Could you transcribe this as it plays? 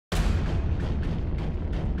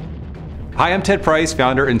Hi, I'm Ted Price,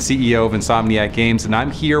 founder and CEO of Insomniac Games, and I'm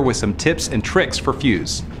here with some tips and tricks for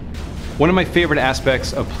Fuse. One of my favorite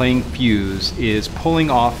aspects of playing Fuse is pulling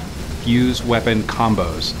off Fuse weapon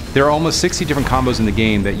combos. There are almost 60 different combos in the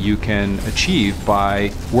game that you can achieve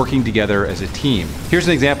by working together as a team. Here's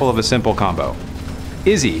an example of a simple combo.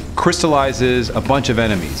 Izzy crystallizes a bunch of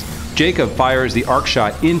enemies. Jacob fires the arc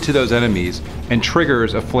shot into those enemies and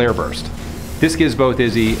triggers a flare burst. This gives both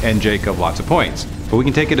Izzy and Jacob lots of points, but we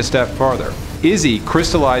can take it a step farther. Izzy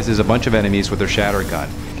crystallizes a bunch of enemies with her shatter gun.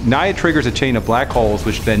 Naya triggers a chain of black holes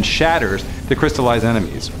which then shatters the crystallized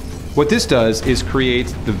enemies. What this does is create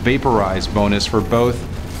the vaporize bonus for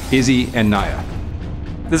both Izzy and Naya.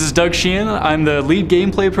 This is Doug Sheehan. I'm the lead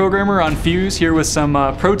gameplay programmer on Fuse, here with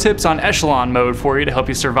some pro tips on Echelon mode for you to help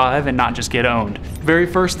you survive and not just get owned. Very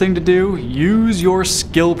first thing to do, use your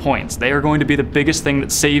skill points. They are going to be the biggest thing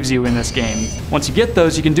that saves you in this game. Once you get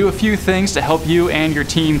those, you can do a few things to help you and your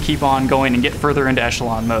team keep on going and get further into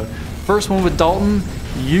Echelon mode. First one with Dalton,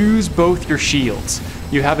 use both your shields.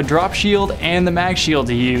 You have a drop shield and the mag shield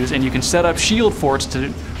to use, and you can set up shield forts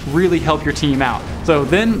to really help your team out. So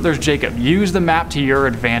then there's Jacob. Use the map to your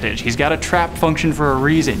advantage. He's got a trap function for a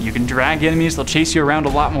reason. You can drag enemies, they'll chase you around a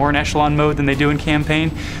lot more in Echelon mode than they do in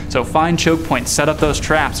campaign. So find choke points, set up those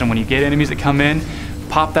traps, and when you get enemies that come in,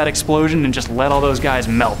 pop that explosion and just let all those guys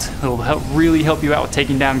melt. It'll really help you out with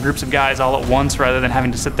taking down groups of guys all at once rather than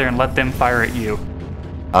having to sit there and let them fire at you.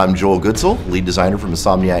 I'm Joel Goodsell, lead designer from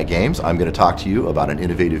Insomniac Games. I'm going to talk to you about an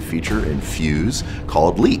innovative feature in Fuse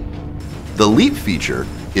called Leap. The Leap feature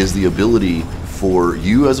is the ability for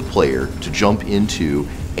you as a player to jump into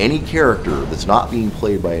any character that's not being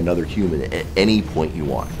played by another human at any point you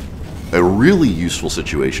want. A really useful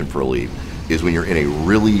situation for a Leap is when you're in a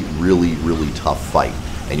really tough fight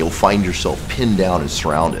and you'll find yourself pinned down and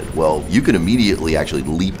surrounded. Well, you can immediately actually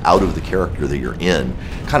leap out of the character that you're in,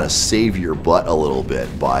 kind of save your butt a little bit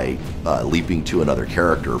by leaping to another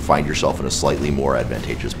character, find yourself in a slightly more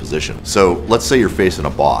advantageous position. So let's say you're facing a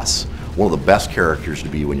boss. One of the best characters to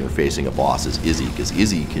be when you're facing a boss is Izzy, because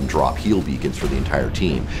Izzy can drop heal beacons for the entire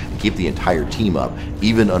team and keep the entire team up,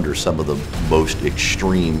 even under some of the most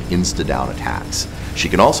extreme insta-down attacks. She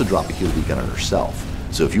can also drop a heal beacon on herself.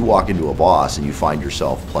 So if you walk into a boss and you find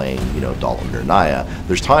yourself playing, Dalton or Naya,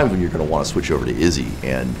 there's times when you're going to want to switch over to Izzy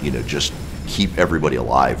and, just keep everybody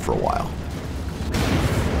alive for a while.